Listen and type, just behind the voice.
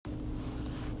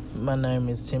My name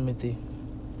is Timothy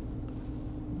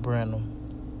Branham.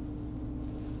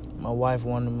 My wife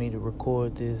wanted me to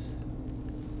record this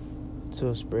to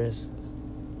express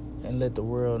and let the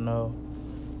world know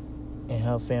and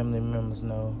her family members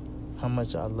know how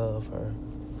much I love her.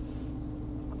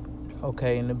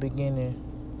 Okay, in the beginning,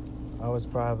 I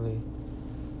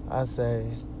say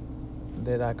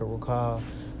that I could recall,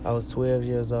 I was 12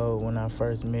 years old when I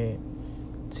first met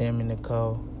Tammy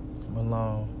Nicole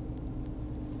Malone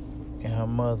and her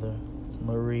mother,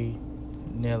 Marie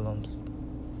Nellums.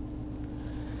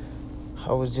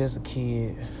 I was just a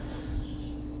kid,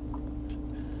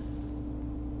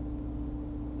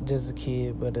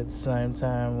 but at the same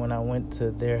time, when I went to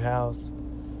their house,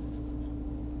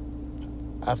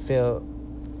 I felt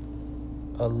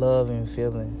a loving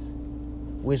feeling,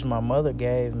 which my mother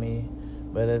gave me,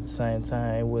 but at the same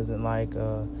time, it wasn't like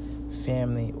a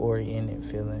family-oriented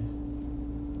feeling.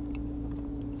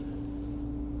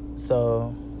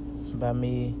 So, by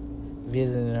me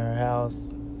visiting her house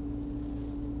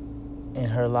and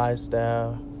her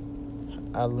lifestyle,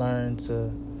 I learned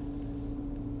to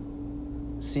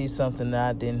see something that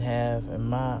I didn't have in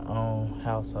my own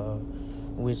household,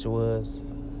 which was,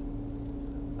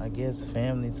 I guess,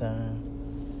 family time.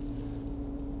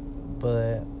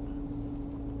 But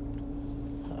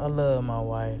I love my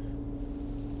wife,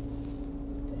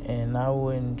 and I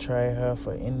wouldn't trade her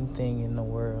for anything in the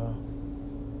world.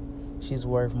 She's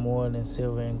worth more than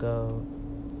silver and gold.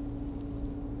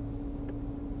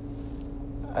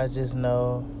 I just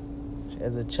know,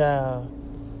 as a child,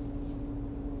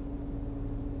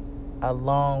 I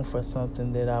longed for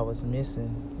something that I was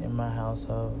missing in my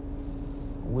household,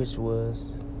 which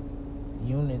was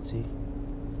unity.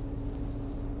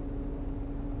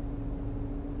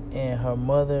 And her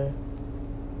mother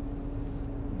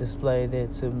displayed that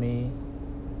to me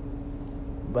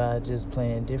by just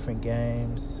playing different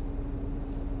games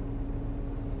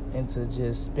and to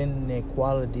just spending that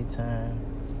quality time.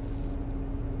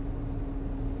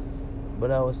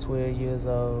 But I was 12 years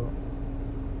old,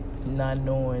 not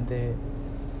knowing that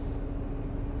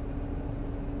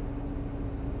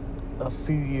a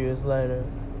few years later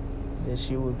that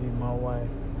she would be my wife.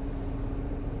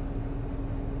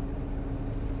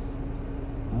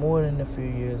 More than a few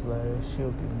years later,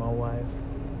 she'll be my wife.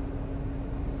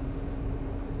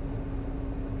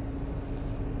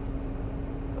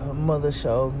 Her mother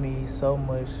showed me so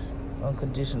much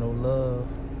unconditional love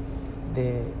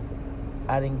that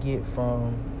I didn't get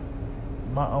from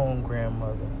my own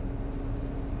grandmother.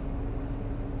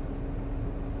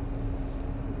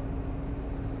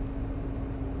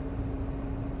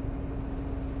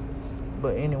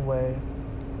 But anyway,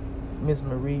 Miss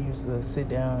Marie used to sit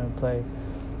down and play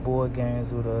board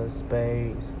games with us,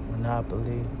 spades,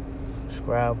 Monopoly,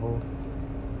 Scrabble,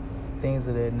 things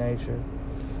of that nature.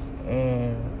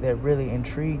 And that really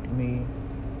intrigued me,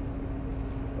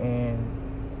 and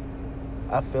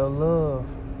I felt loved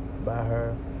by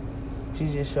her. She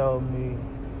just showed me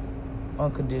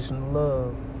unconditional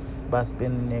love by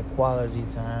spending that quality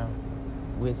time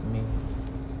with me.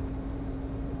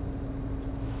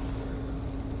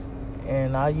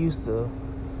 And I used to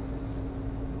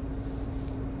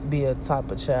be a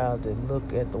type of child that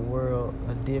look at the world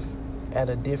at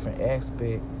a different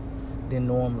aspect than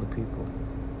normal people.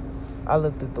 I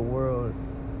looked at the world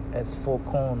as four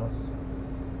corners.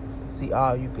 See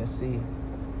all you can see.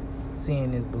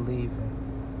 Seeing is believing.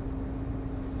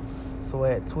 So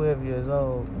at 12 years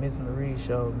old, Miss Marie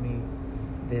showed me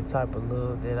that type of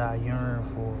love that I yearned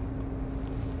for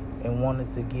and wanted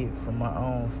to get from my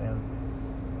own family.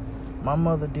 My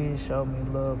mother did show me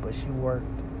love, but she worked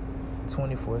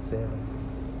 24/7,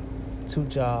 2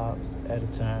 jobs at a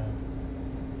time.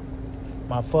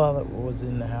 My father was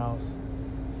in the house,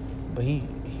 but he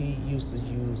used to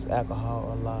use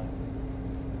alcohol a lot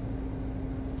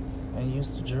and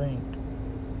used to drink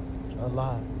a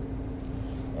lot.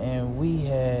 And we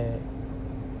had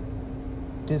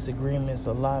disagreements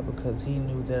a lot because he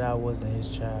knew that I wasn't his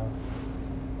child.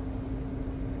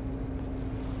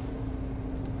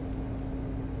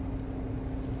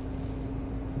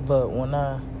 But when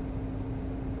I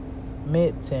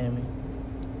met Tammy,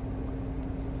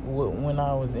 when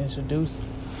I was introduced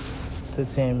to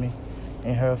Tammy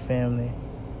and her family,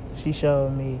 she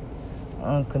showed me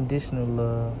unconditional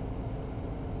love.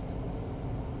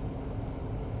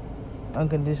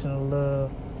 Unconditional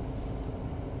love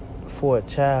for a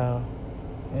child,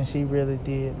 and she really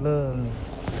did love me.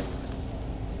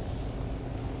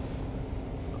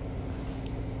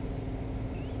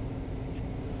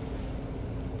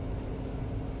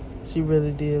 She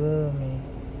really did love me.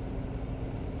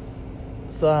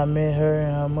 So I met her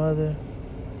and her mother,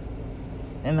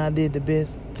 And I did the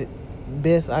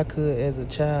best I could as a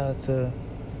child to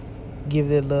give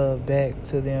that love back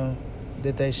to them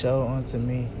that they showed unto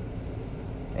me.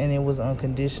 And it was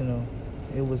unconditional.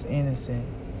 It was innocent.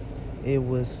 It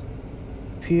was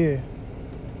pure.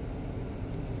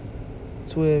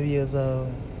 12 years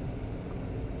old.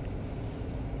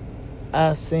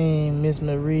 I seen Miss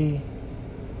Marie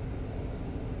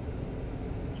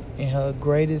in her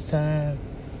greatest time,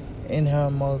 in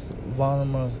her most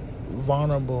vulnerable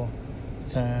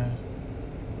time,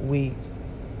 weak.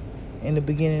 In the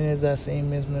beginning, as I seen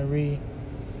Miss Marie,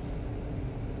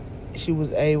 she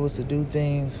was able to do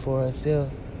things for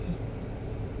herself.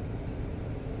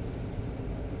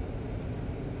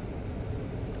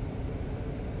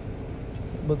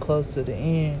 But close to the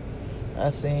end, I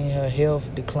seen her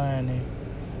health declining,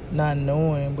 not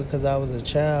knowing, because I was a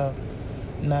child,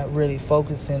 not really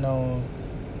focusing on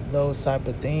those type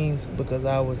of things because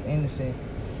I was innocent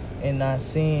and not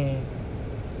seeing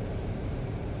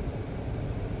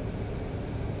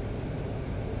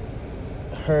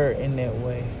her in that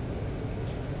way.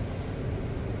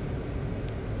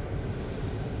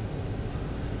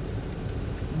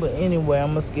 But anyway, I'm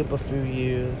gonna skip a few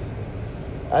years.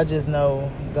 I just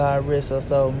know, God rest her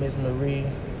soul, Miss Marie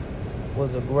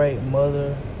was a great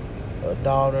mother, a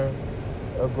daughter,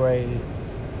 a great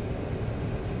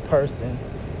person,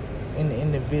 an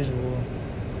individual.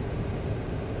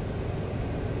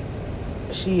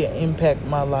 She impacted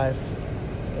my life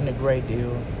in a great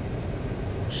deal,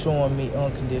 showing me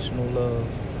unconditional love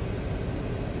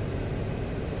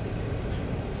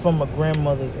from a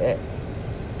grandmother's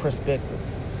perspective.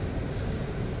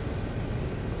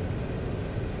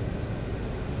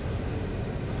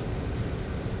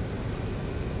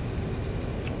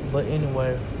 But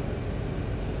anyway,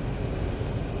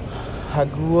 I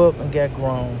grew up and got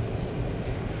grown.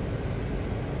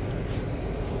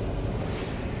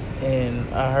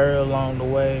 And I heard along the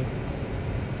way,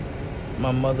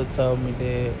 my mother told me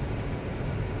that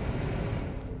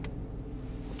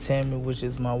Tammy, which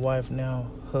is my wife now,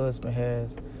 husband,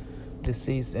 has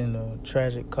deceased in a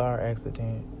tragic car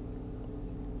accident.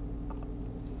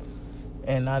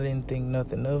 And I didn't think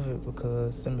nothing of it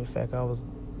because, simply fact, I was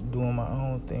doing my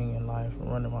own thing in life,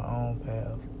 running my own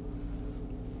path.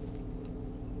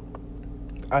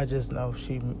 I just know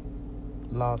she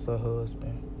lost her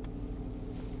husband.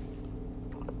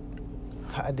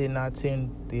 I did not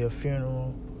attend the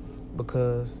funeral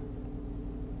because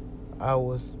I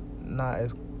was not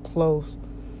as close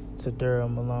to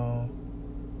Daryl Malone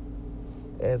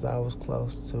as I was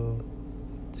close to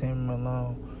Tim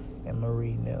Malone and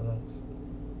Marie Nellums.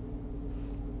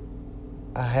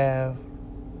 I have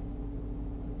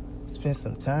spent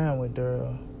some time with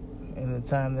Daryl, and the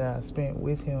time that I spent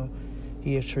with him,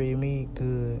 he has treated me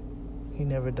good. He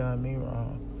never done me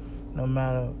wrong, no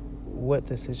matter what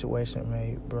the situation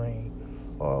may bring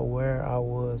or where I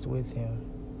was with him.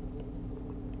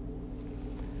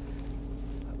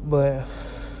 But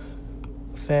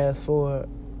fast forward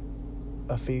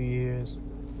a few years,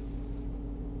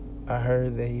 I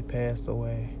heard that he passed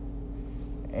away,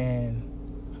 and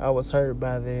I was hurt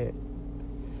by that.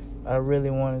 I really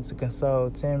wanted to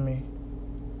console Tammy,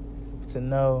 to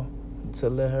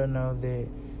let her know that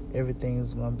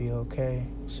everything's gonna be okay.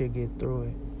 She'll get through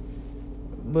it.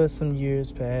 But some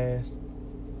years passed,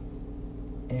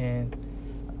 and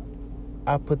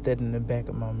I put that in the back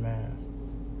of my mind.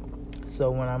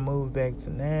 So when I moved back to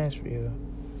Nashville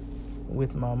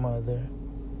with my mother,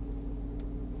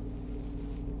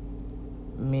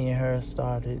 me and her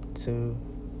started to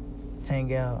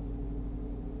hang out,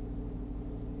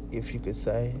 if you could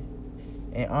say.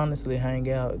 And honestly, hang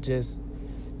out, just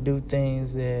do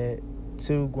things that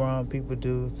two grown people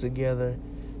do together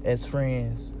as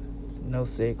friends. No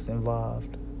sex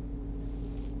involved.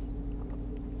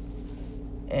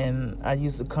 And I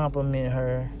used to compliment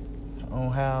her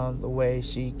on how the way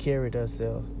she carried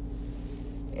herself.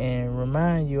 And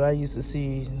remind you, I used to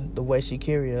see the way she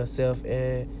carried herself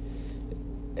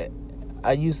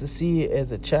I used to see it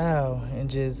as a child, and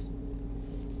just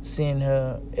seeing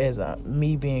her as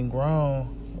me being grown,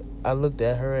 I looked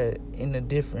at her in a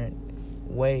different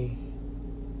way.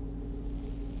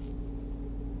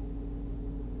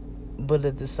 But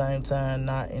at the same time,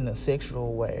 not in a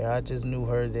sexual way. I just knew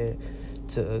her that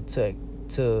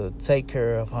to take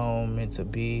care of home and to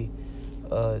be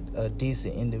a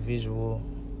decent individual,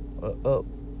 a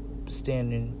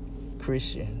upstanding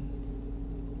Christian.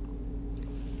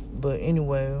 But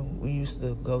anyway, we used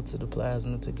to go to the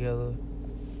plasma together,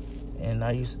 and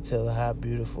I used to tell her how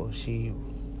beautiful she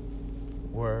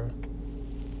were.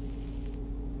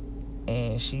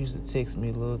 And she used to text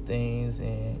me little things,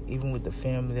 and even with the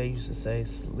family, they used to say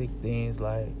slick things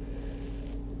like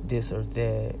this or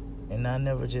that, and I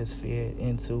never just fed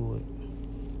into it.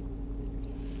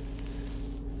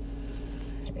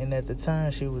 And at the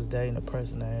time, she was dating a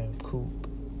person named Coop,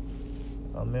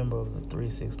 a member of the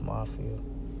 3-6 Mafia.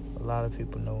 A lot of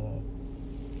people know him.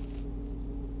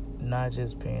 Not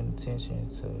just paying attention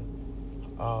to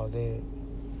all that,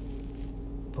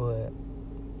 but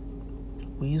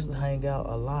we used to hang out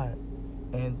a lot.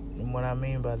 And what I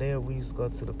mean by that, we used to go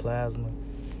to the Plasma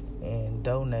and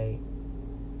donate.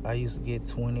 I used to get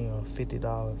 $20 or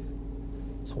 $50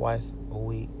 twice a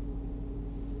week.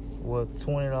 Well,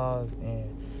 $20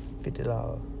 and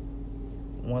 $50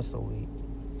 once a week.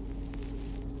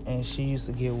 And she used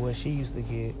to get what she used to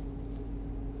get,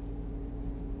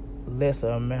 lesser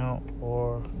amount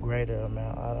or greater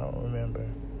amount, I don't remember.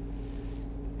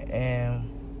 And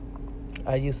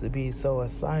I used to be so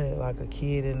excited, like a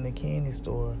kid in the candy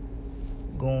store,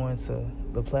 going to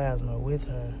the Plasma with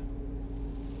her.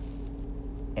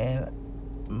 And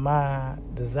my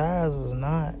desires was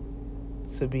not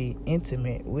to be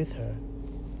intimate with her,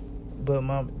 but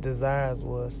my desires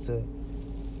was to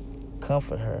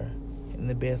comfort her in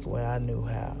the best way I knew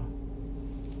how.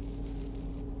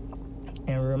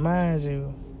 And remind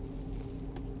you,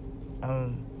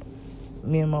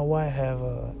 me and my wife have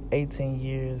 18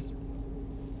 years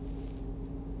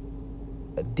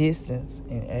a distance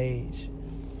in age.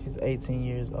 She's 18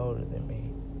 years older than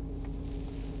me.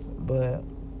 But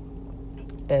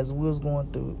as we was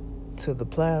going through to the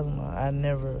Plasma, I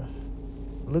never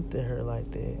looked at her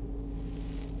like that.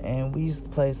 And we used to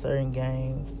play certain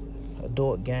games,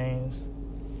 adult games,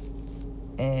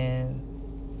 and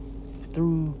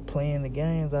through playing the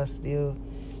games, I still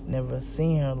never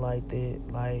seen her like that.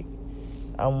 Like,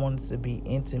 I wanted to be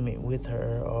intimate with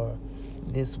her, or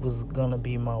this was gonna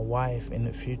be my wife in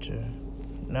the future.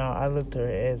 Now, I looked at her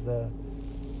as a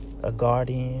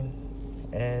guardian,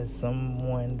 as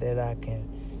someone that I can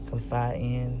confide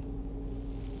in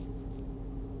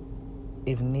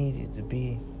if needed to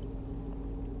be.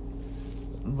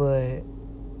 But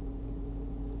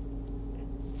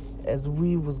as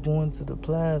we was going to the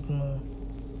Plasma,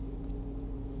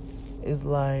 it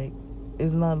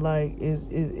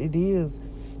is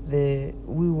that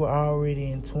we were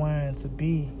already entwined to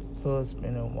be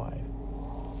husband and wife.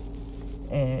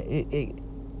 And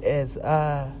as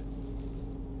I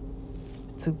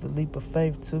took the leap of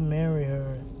faith to marry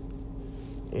her,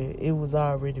 it was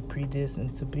already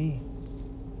predestined to be.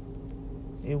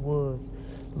 It was,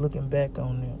 looking back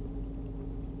on it.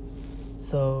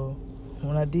 So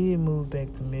when I did move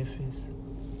back to Memphis,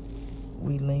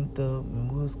 we linked up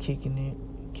and we was kicking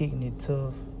it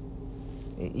tough.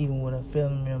 Even with our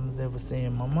family members that were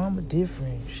saying, my mama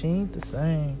different, she ain't the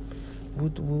same,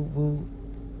 whoop whoop whoop.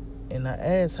 And I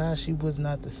asked how she was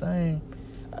not the same.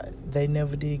 They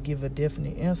never did give a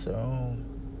definite answer on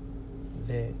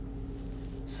that.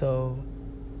 So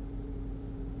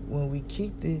when we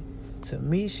kicked it, to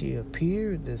me, she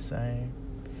appeared the same.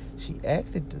 She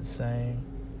acted the same.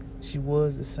 She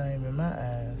was the same in my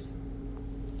eyes.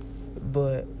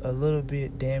 But a little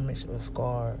bit damaged or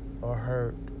scarred or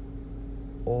hurt,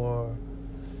 or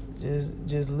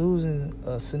just losing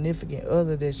a significant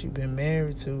other that you've been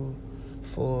married to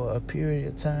for a period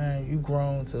of time. You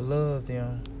grown to love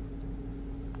them.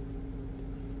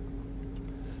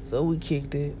 So we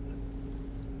kicked it.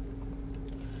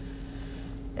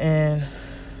 And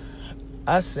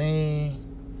I seen,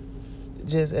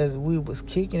 just as we was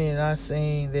kicking it, I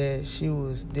seen that she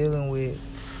was dealing with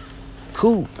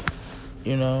Coop.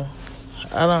 You know,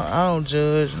 I don't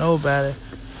judge nobody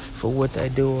for what they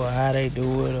do or how they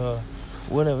do it or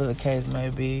whatever the case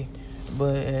may be.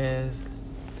 But as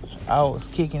I was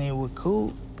kicking it with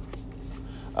Coop,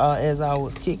 I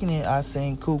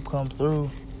seen Coop come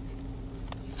through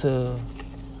to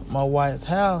my wife's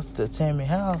house, to Tammy's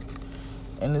house,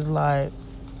 and it's like,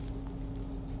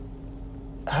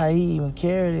 how he even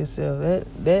carried himself,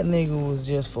 that nigga was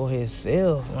just for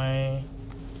himself, man.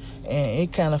 And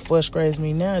it kind of frustrates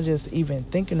me now just even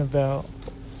thinking about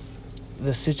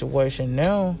the situation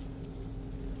now.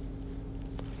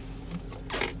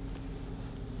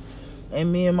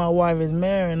 And me and my wife is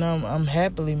married, and I'm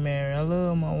happily married. I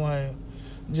love my wife.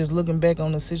 Just looking back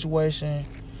on the situation,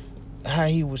 how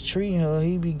he was treating her,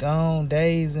 he be gone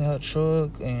days in her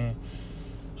truck, and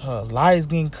her lights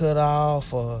getting cut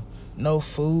off, or no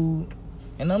food.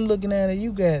 And I'm looking at it,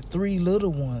 you got 3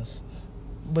 little ones,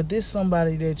 but this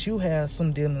somebody that you have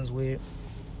some dealings with,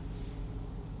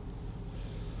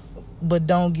 but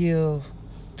don't give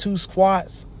 2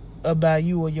 squats about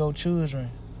you or your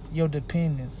children, your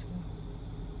dependents.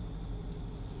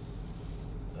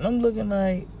 I'm looking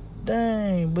like,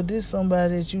 dang, but this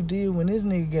somebody that you deal when this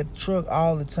nigga get the truck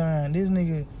all the time. This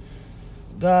nigga,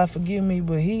 God forgive me,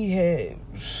 but he had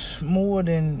more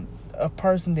than a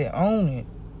person that own it.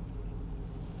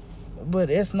 But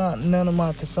that's not none of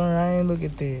my concern. I ain't look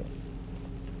at that.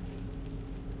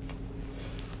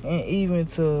 And even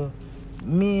to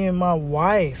me and my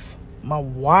wife,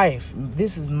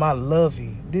 this is my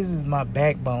lovey. This is my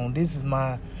backbone. This is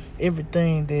my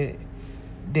everything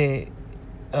that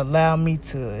allow me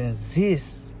to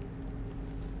exist.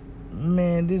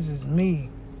 Man, this is me.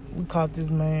 We caught this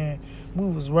man. We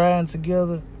was riding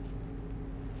together,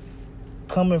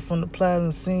 coming from the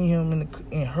plaza, seeing him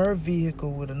in her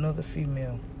vehicle with another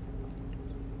female.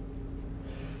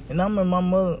 And I'm in my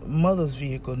mother's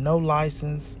vehicle, no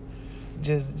license,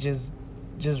 just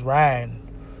riding.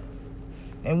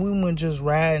 And we weren't just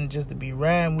riding just to be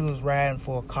riding. We was riding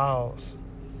for a cause.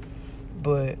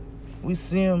 But we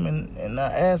see him, and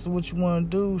I asked her what you want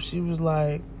to do. She was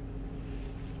like,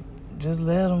 just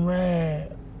let him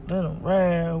ride. Let him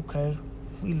ride, okay.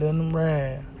 We let him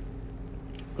ride.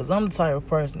 Because I'm the type of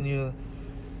person,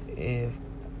 if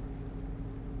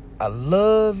I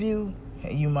love you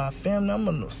and you my family, I'm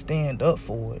going to stand up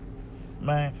for it.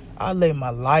 Man, I lay my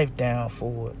life down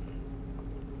for it.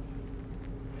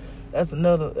 That's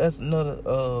another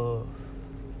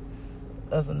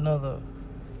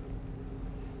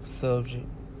subject.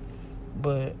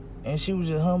 And she was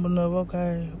just humble enough,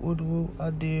 okay, I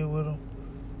did with him.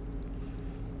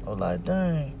 I was like,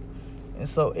 dang. And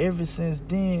so ever since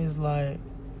then, it's like,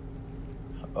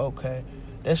 okay,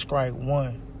 that's strike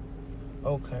one.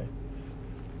 Okay.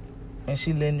 And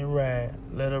she letting it ride.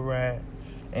 Let her ride.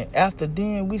 And after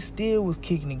then, we still was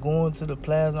kicking it, going to the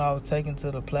plasma. I was taking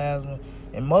to the plasma.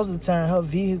 And most of the time, her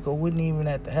vehicle wasn't even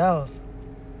at the house.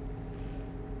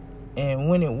 And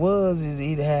when it was, it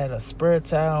either had a spare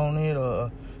tire on it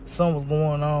or something was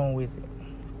going on with it.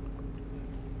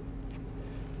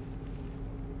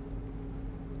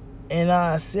 And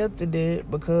I accepted it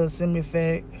because, in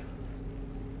fact,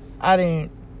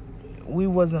 we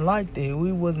wasn't like that.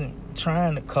 We wasn't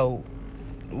trying to cope.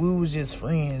 We was just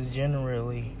friends,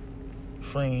 generally.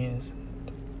 Friends.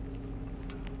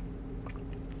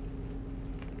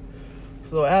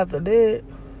 So after that,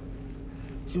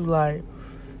 she was like,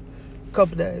 a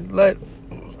couple days later,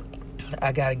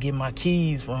 I gotta get my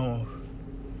keys from her.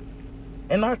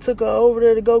 And I took her over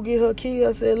there to go get her keys.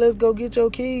 I said, let's go get your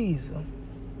keys.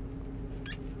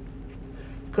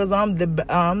 Cause I'm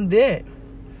there.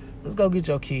 Let's go get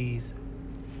your keys.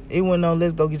 It went on,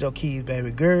 let's go get your keys,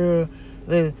 baby girl.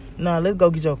 Let's go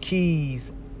get your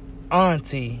keys,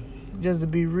 auntie. Just to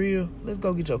be real, let's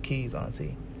go get your keys,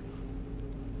 auntie.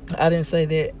 I didn't say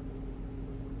that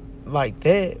like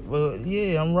that, but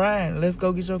yeah, I'm riding. Let's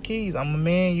go get your keys. I'm a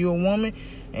man, you a woman,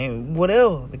 and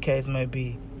whatever the case may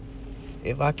be.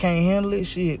 If I can't handle it,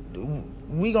 shit,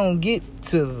 we gonna get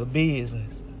to the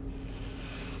business.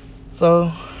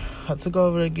 So I took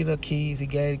over to get her keys. He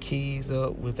gave the keys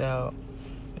up without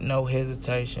no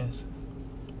hesitations.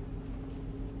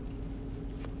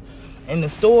 And the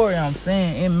story I'm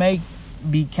saying, it may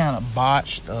be kind of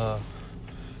botched.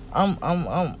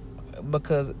 I'm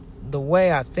because the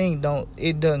way I think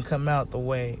it doesn't come out the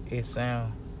way it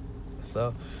sounds.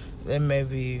 So that may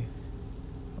be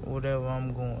whatever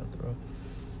I'm going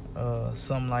through.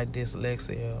 Something like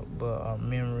dyslexia, but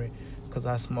memory. Because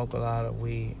I smoke a lot of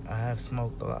weed. I have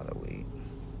smoked a lot of weed.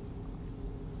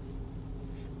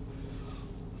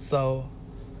 So,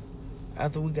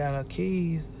 after we got our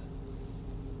keys,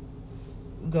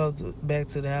 we go back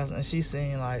to the house, and she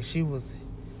seemed like she was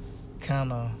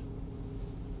kind of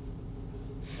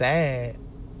sad.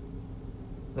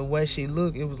 The way she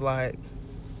looked, it was like,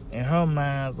 in her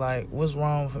mind, it's like, what's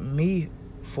wrong for me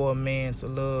for a man to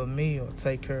love me or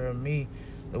take care of me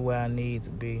the way I need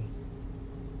to be?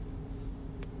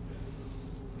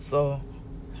 So,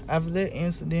 after that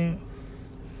incident,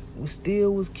 we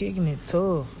still was kicking it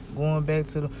tough, going back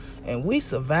to and we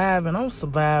surviving. I'm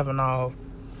surviving off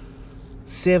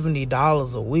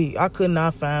 $70 a week. I could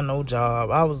not find no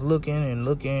job. I was looking and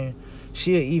looking.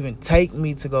 She'll even take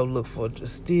me to go look for it.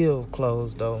 Still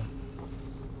closed though.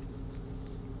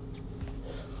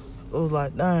 So it was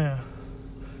like, damn.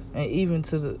 And even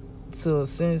to a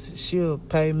sense, she'll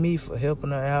pay me for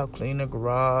helping her out, clean the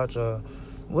garage or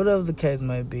whatever the case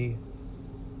may be.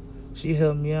 She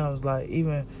helped me out. It was like,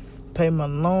 even pay my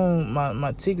loan,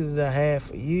 my tickets that I had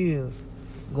for years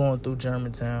going through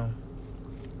Germantown.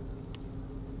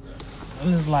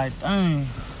 And it's like, dang,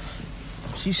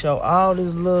 she showed all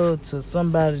this love to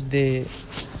somebody that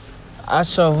I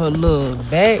show her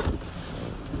love back,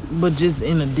 but just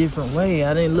in a different way.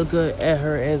 I didn't look at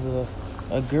her as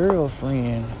a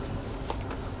girlfriend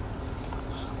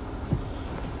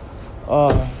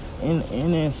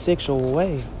in a sexual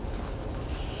way.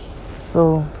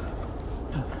 So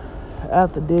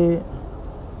after that,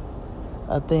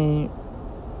 I think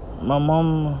my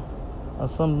mom or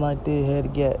something like that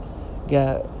had to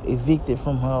got evicted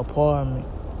from her apartment,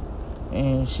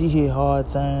 and she hit hard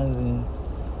times and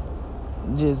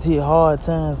just hit hard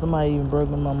times. Somebody even broke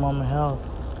in my mama's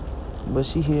house, but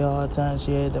she hit hard times.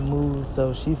 She had to move,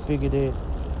 so she figured that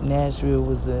Nashville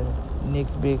was the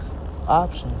next big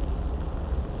option.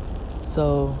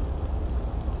 So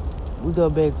we go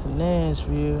back to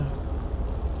Nashville,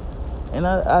 and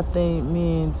I think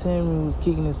me and Tammy was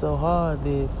kicking it so hard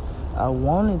that I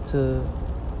wanted to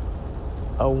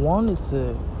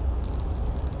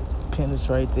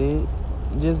penetrate that.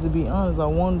 Just to be honest, I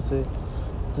wanted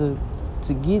to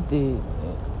get there.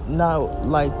 Not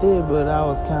like that, but I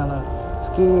was kind of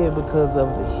scared because of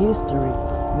the history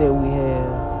that we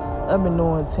have. I've been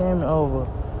knowing Tammy over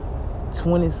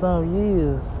 20-some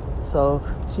years. So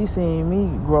she seen me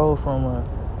grow from a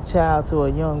child to a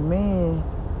young man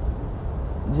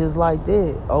just like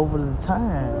that over the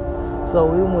time.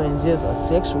 So it wasn't just a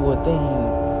sexual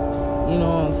thing. You know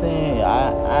what I'm saying?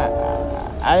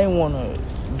 I didn't want to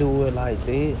do it like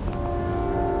that.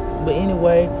 But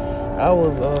anyway, I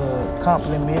was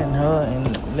complimenting her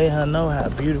and letting her know how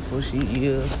beautiful she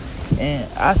is. And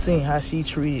I seen how she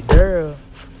treated Daryl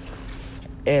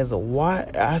as a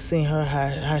wife. I seen her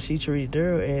how she treated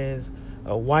Daryl as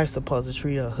a wife supposed to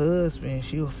treat her husband.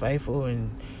 She was faithful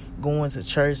and going to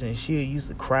church, and she used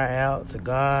to cry out to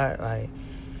God. Like,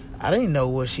 I didn't know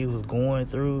what she was going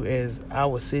through as I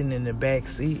was sitting in the back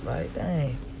seat. Like,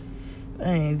 dang,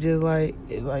 just like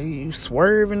you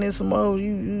swerving in some more,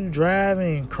 you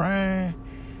driving and crying.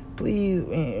 Please,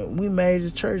 and we made it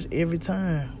to church every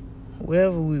time.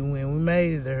 Wherever we went, we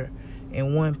made it there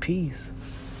in one piece.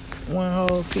 One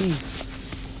whole piece.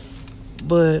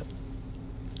 But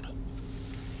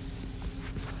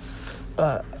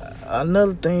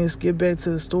another thing, skip back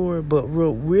to the story, but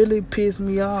what really pissed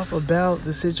me off about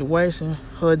the situation,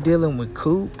 her dealing with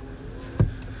Coop,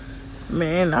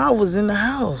 man, I was in the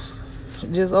house,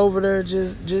 just over there,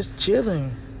 just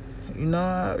chilling, you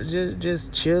know,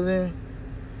 just chilling,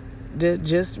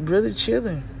 just really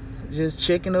chilling, just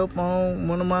checking up on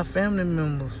one of my family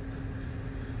members.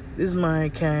 This man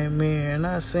came in, and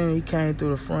I seen he came through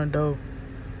the front door,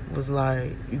 was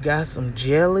like, "You got some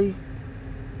jelly?"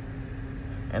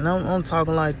 And I'm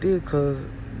talking like this because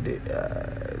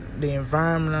the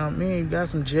environment I'm in. You got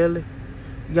some jelly?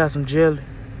 You got some jelly?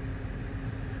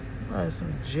 Like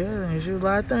some jelly. And she was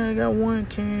like, "I think I got one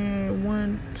can,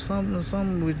 one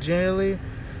something with jelly.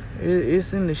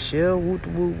 It's in the shell, whoop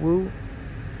whoop whoop."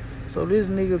 So this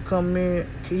nigga come in,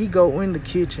 he go in the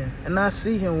kitchen, and I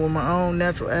see him with my own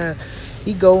natural eyes.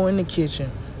 He go in the kitchen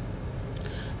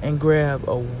and grab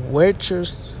a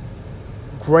Werther's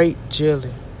grape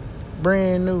jelly,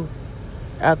 brand new,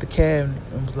 out the cabinet,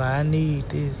 and was like, "I need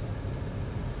this."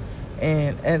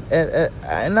 And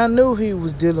I knew he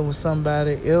was dealing with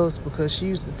somebody else because she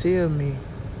used to tell me,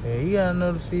 "Yeah, he got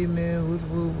another female, whoop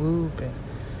whoop whoop, and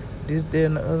this, that,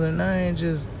 and the other." And I ain't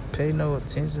just pay no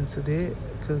attention to that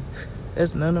because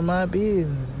that's none of my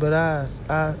business. But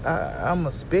I'm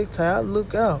a spectator. I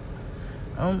look out.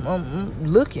 I'm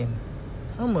looking.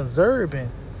 I'm observing.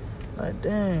 Like,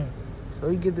 dang. So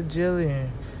he get the jelly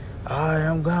and, all right,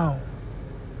 I'm gone.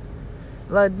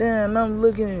 Like, damn, I'm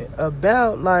looking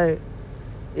about like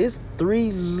it's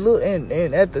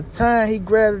and at the time he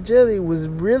grabbed the jelly, it was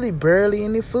really barely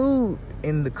any food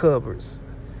in the cupboards.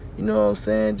 You know what I'm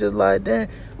saying? Just like, damn,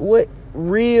 what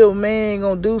real man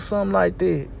gonna do something like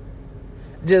that?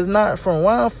 Just not from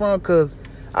where I'm from, because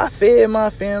I fed my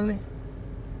family.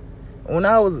 When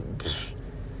I was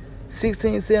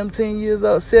 17 years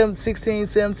old,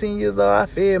 I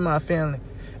fed my family.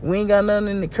 We ain't got nothing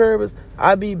in the cupboards.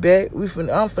 I be back. I'm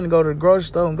finna go to the grocery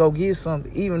store and go get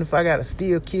something, even if I gotta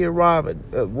steal, kill, rob,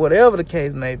 whatever the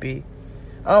case may be.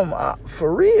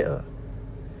 For real.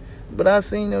 But I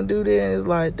seen them do that, and it's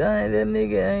like, dang, that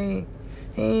nigga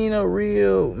he ain't a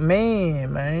real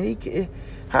man, man.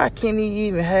 How can he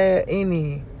even have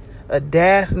any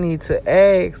audacity to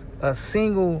ask a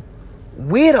single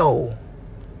widow?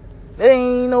 That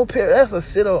ain't no pair. That's a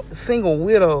single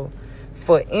widow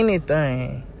for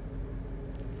anything.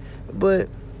 But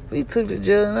we took the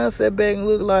jelly, and I sat back and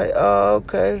looked like, oh,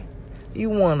 okay, you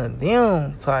one of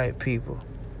them type people.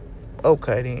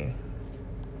 Okay, then.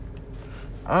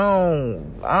 I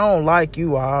don't like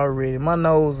you already. My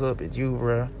nose up at you,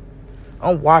 bro.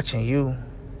 I'm watching you.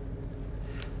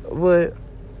 But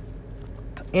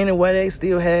anyway, they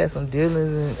still had some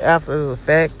dealings after the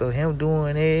fact of him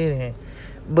doing it.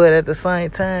 But at the same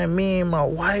time, me and my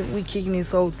wife, we kicking it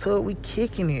so tough. We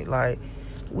kicking it like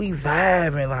we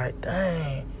vibing. Like,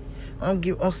 dang,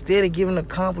 I'm steady giving her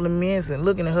compliments and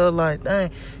looking at her like,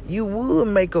 dang, you would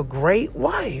make a great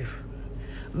wife.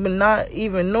 But not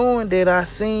even knowing that I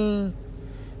seen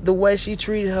the way she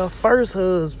treated her first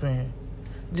husband,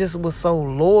 just was so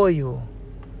loyal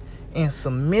and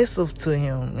submissive to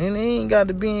him. And it ain't got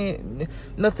to be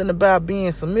nothing about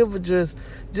being submissive,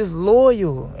 just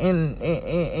loyal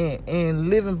and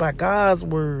living by God's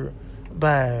word,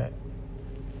 by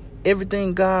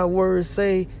everything God's word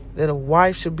say that a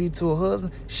wife should be to a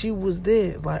husband. She was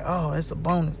there. It's like, oh, that's a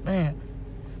bonus, man.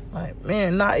 Like,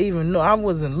 man, not even, no, I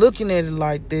wasn't looking at it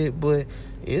like that, but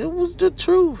it was the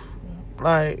truth.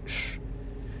 Like,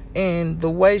 and the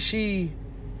way she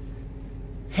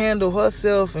handled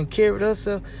herself and carried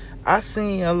herself, I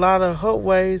seen a lot of her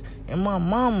ways in my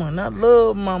mama, and I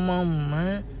love my mama,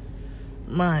 man.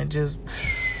 Mine just,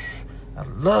 I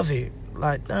love it.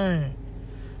 Like, dang.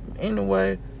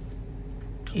 Anyway,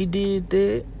 he did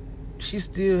that. She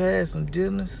still had some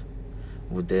dealings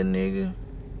with that nigga.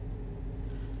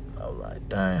 I was like,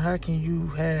 dang, how can you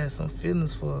have some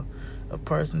feelings for a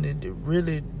person that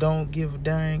really don't give a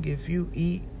dang if you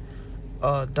eat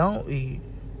or don't eat?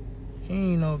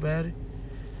 He ain't know about it.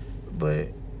 But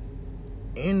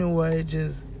anyway,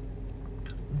 just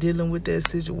dealing with that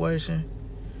situation,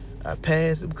 I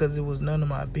passed it because it was none of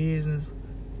my business.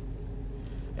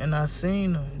 And I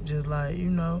seen her, just like, you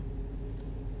know,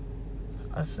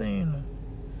 I seen her.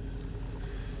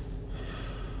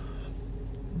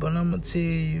 But I'm going to tell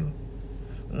you,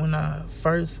 when I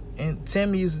first, and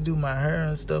Tammy used to do my hair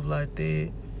and stuff like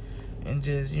that, and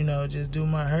just, you know, just do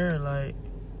my hair, like,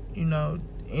 you know,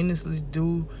 honestly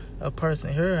do a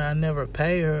person hair. I never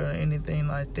pay her or anything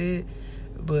like that,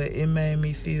 but it made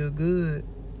me feel good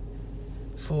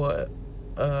for,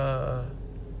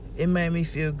 it made me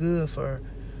feel good for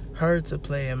her to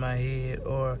play in my head,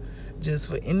 or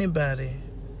just for anybody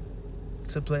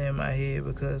to play in my head,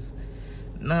 because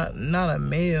not a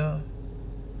male,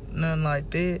 nothing like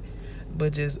that,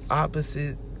 but just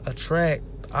opposite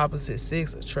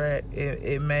sex attract.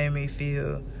 It made me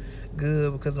feel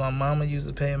good because my mama used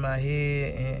to play in my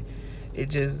head, and it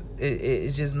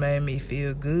just made me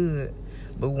feel good.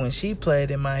 But when she played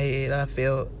in my head, I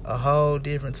felt a whole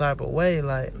different type of way.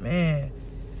 Like, man,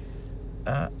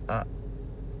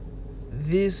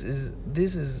 this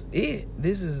is it.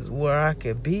 This is where I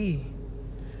could be,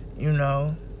 you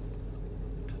know.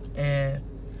 And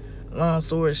long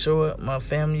story short, my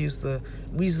family we used to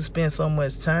spend so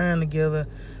much time together.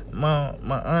 My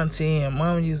auntie and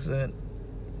mom used to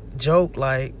joke,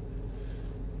 like,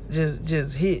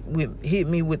 just hit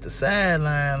me with the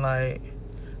sideline, like,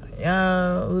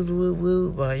 y'all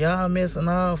messing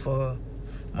off. Or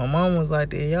my mom was like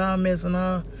that, y'all messing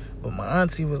off. But my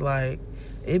auntie was like,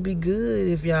 it'd be good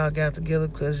if y'all got together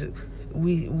because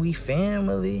we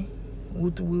family.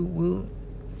 Woot woot woot.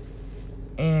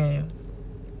 And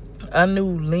I knew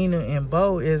Lena and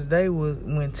Bo as they was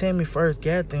when Tammy first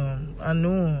got them. I knew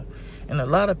them, and a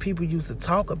lot of people used to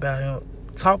talk about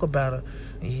her.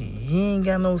 You ain't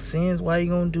got no sense. Why you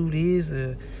gonna do this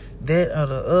or that or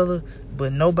the other?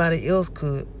 But nobody else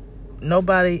could.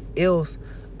 Nobody else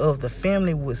of the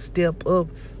family would step up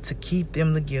to keep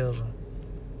them together.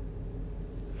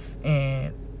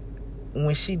 And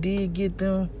when she did get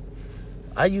them,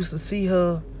 I used to see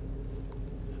her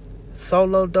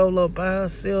solo dolo by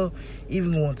herself,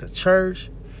 even going to church.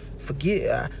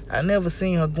 I never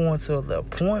seen her going to the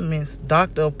appointments,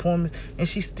 doctor appointments, and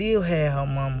she still had her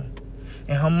mama.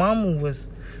 And her mama was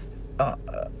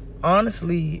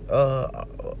honestly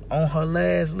on her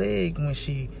last leg when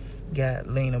she got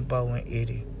Lena, Bo, and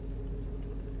Eddie.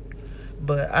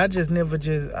 But I ain't just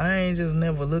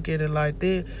never look at it like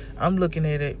that. I'm looking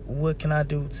at it, what can I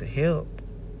do to help,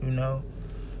 you know?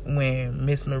 When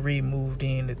Miss Marie moved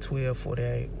in to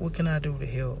 1248, what can I do to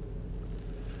help?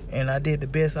 And I did the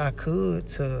best I could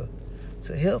to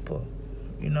help her,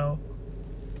 you know.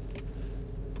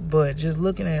 But just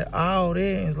looking at all that,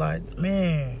 it's like,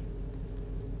 man,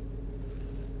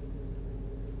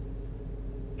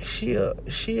 she a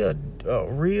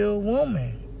real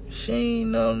woman. She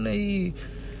ain't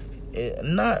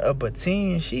not a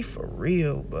pretend. She for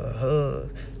real, but her,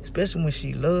 especially when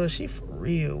she loves, she for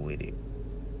real with it.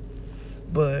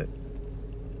 But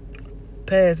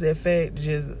past that fact,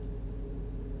 just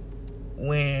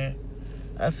when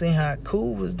I seen how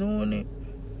Cool was doing it,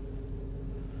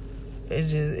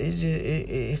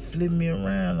 it flipped me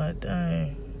around like,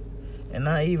 dang. And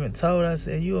I even told her, I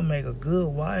said, you'll make a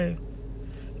good wife.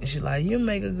 And she like, you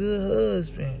make a good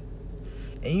husband.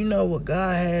 And you know what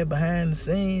God had behind the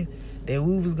scenes? That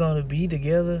we was going to be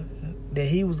together. That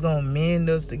he was going to mend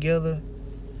us together.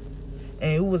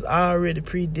 And it was already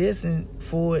predestined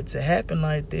for it to happen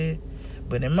like that.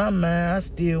 But in my mind, I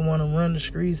still want to run the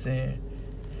streets and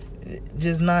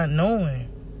just not knowing.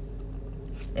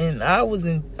 And I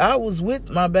was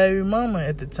with my baby mama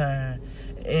at the time.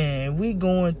 And we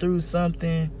going through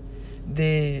something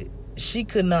that she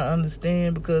could not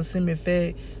understand, because in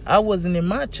fact, I wasn't in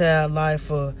my child life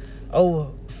for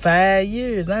over 5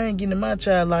 years. I ain't getting in my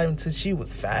child life until she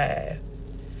was 5.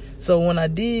 So when I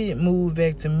did move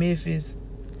back to Memphis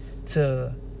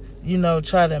to,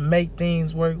 try to make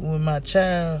things work with my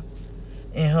child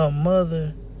and her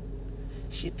mother,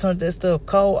 she turned that stuff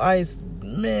cold ice.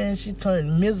 Man, she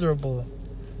turned miserable.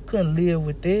 Couldn't live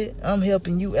with that. I'm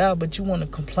helping you out, but you want to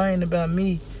complain about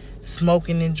me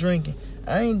smoking and drinking.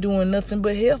 I ain't doing nothing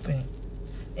but helping.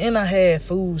 And I had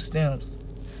food stamps,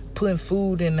 putting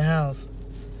food in the house,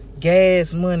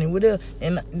 gas money, whatever.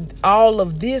 And all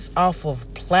of this off of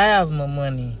plasma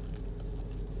money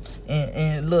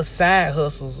and little side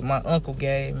hustles my uncle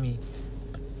gave me.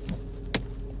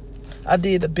 I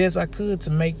did the best I could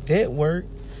to make that work.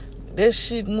 That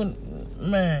shit went,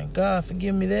 man, God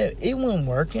forgive me, that it wasn't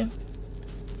working.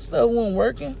 Stuff wasn't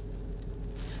working.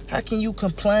 How can you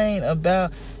complain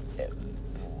about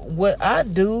what I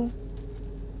do?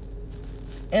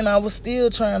 And I was still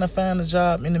trying to find a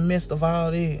job in the midst of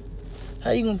all that.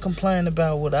 How you gonna complain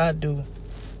about what I do?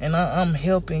 And I'm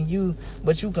helping you,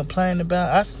 but you complain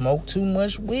about I smoke too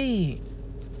much weed.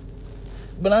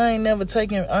 But I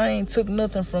ain't took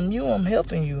nothing from you. I'm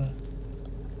helping you.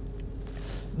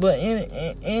 But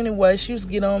anyway, she used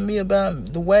to get on me about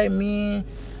the way me and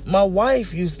my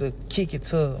wife used to kick it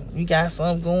to her. You got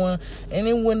something going, and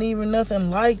it wasn't even nothing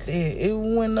like that. It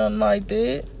wasn't nothing like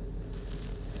that.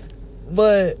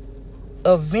 But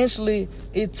eventually,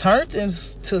 it turned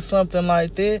into something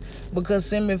like that,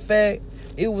 because in fact,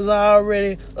 it was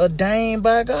already ordained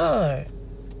by God.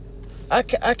 I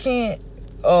can't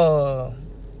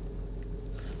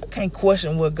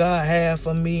question what God had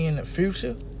for me in the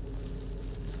future.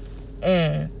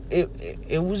 And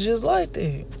it was just like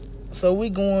that. So me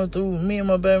and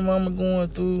my baby mama going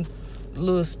through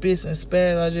little spits and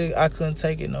spats. I couldn't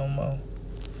take it no more.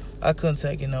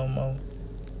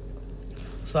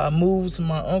 So I moved to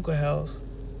my uncle's house.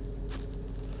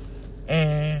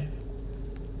 And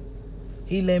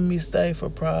he let me stay for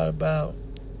probably about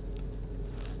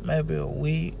maybe a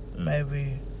week,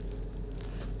 maybe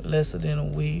less than a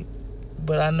week.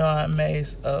 But I know I made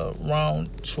a wrong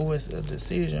choice of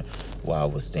decision while I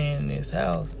was staying in this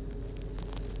house.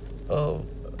 Of,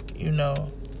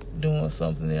 doing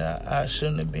something that I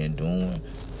shouldn't have been doing.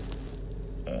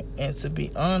 And to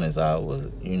be honest, I was,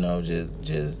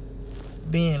 just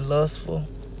being lustful.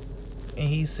 And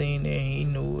he seen it and he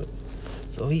knew it.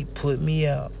 So he put me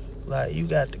out. Like, you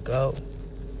got to go.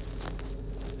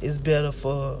 It's better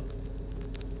for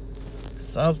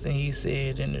something, he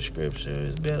said in the scripture.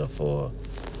 It's better for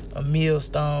a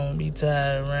millstone be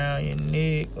tied around your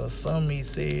neck or something, he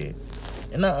said.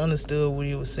 And I understood what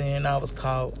he was saying. I was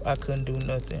caught. I couldn't do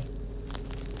nothing.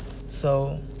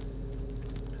 So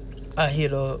I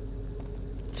hit up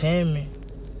Tammy.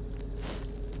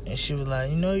 And she was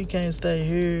like, you can't stay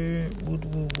here. Whoop,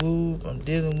 whoop, whoop. I'm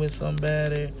dealing with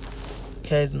somebody.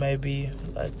 Case may be.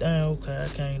 Like, damn, okay, I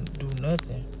can't do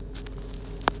nothing.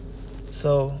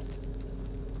 So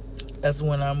that's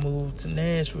when I moved to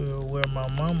Nashville, where my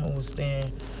mama was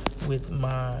staying with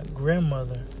my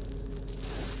grandmother.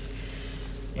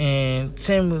 And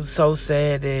Tim was so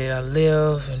sad that I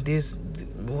left, and this,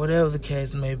 whatever the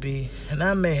case may be. And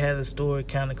I may have the story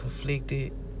kind of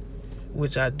conflicted,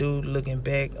 which I do, looking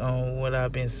back on what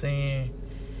I've been saying,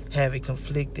 have it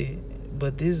conflicted.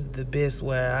 But this is the best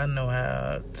way I know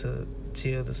how to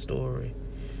tell the story.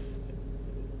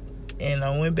 And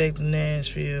I went back to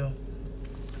Nashville.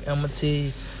 I'm going to tell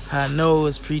you how I know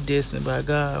it's predestined by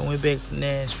God. I went back to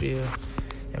Nashville,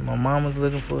 and my mom was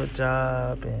looking for a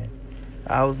job, and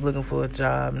I was looking for a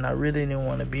job, and I really didn't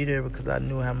want to be there because I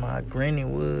knew how my granny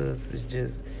was. It's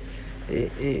just,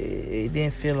 it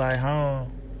didn't feel like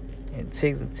home. And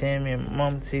texting Tammy, and my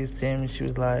mom texted Tammy, she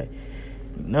was like,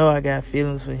 I got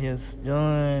feelings for his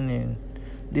son, and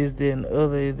this, that, and the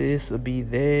other, this will be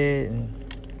that, and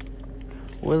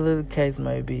whatever the case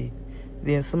may be.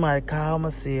 Then somebody called my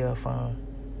cell phone.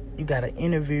 You got an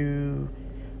interview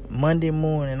Monday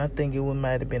morning. I think it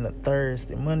might have been a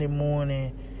Thursday. Monday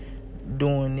morning,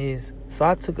 doing this. So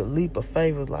I took a leap of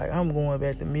faith. Was like, I'm going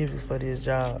back to Memphis for this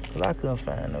job, because I couldn't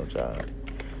find no job.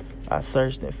 I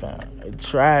searched and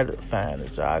tried to find a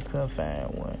job. I couldn't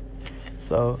find one.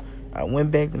 So I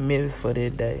went back to Memphis for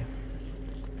that day.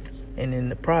 And in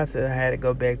the process, I had to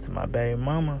go back to my baby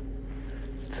mama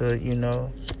to,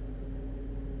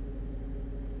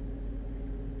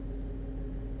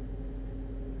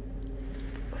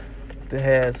 to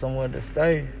have somewhere to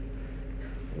stay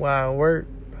while I worked.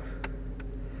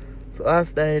 So I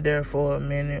stayed there for a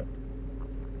minute,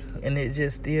 and it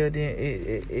just still didn't,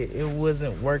 it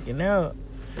wasn't working out.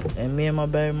 And me and my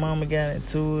baby mama got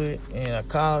into it, and I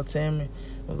called Tammy,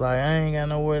 was like, I ain't got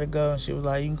nowhere to go. And she was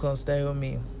like, you can come stay with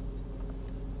me.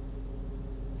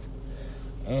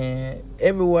 And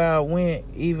everywhere I went,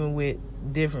 even with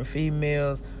different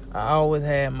females, I always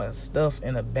had my stuff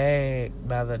in a bag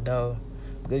by the door.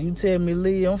 Because you tell me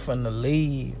leave, I'm finna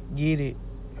leave. Get it?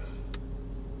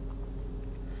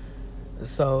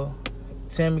 So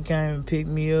Tammy came and picked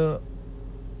me up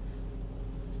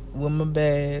with my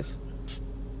bags.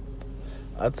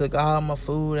 I took all my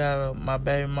food out of my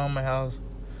baby mama house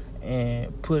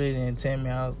and put it in Tammy's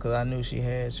house because I knew she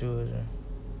had children.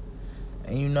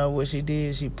 And you know what she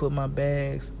did? She put my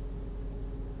bags,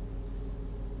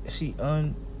 she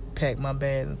unpacked my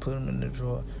bags and put them in the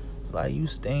drawer. Like, you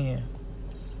staying.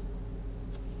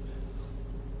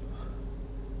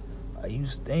 Like, you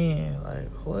staying. Like,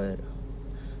 what?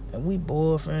 And we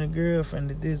boyfriend and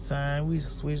girlfriend at this time. We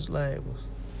switched labels.